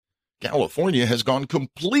California has gone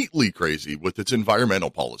completely crazy with its environmental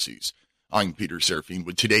policies. I'm Peter Serafine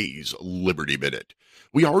with today's Liberty Minute.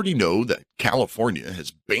 We already know that California has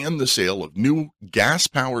banned the sale of new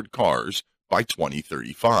gas-powered cars by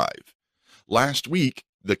 2035. Last week,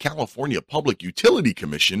 the California Public Utility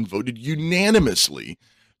Commission voted unanimously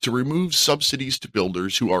to remove subsidies to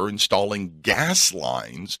builders who are installing gas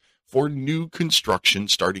lines for new construction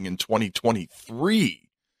starting in 2023.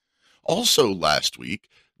 Also last week,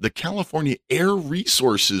 the California Air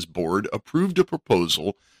Resources Board approved a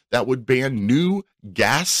proposal that would ban new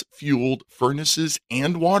gas-fueled furnaces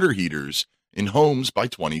and water heaters in homes by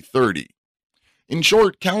 2030. In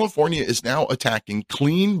short, California is now attacking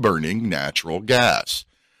clean-burning natural gas.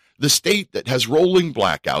 The state that has rolling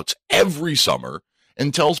blackouts every summer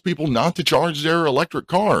and tells people not to charge their electric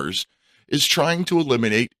cars is trying to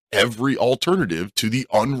eliminate every alternative to the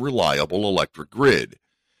unreliable electric grid.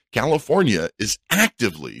 California is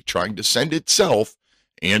actively trying to send itself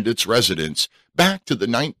and its residents back to the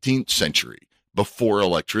 19th century before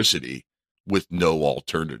electricity with no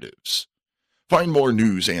alternatives. Find more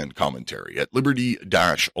news and commentary at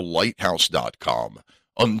liberty-lighthouse.com.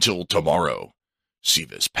 Until tomorrow, Si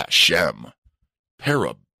vis pacem,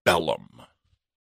 parabellum.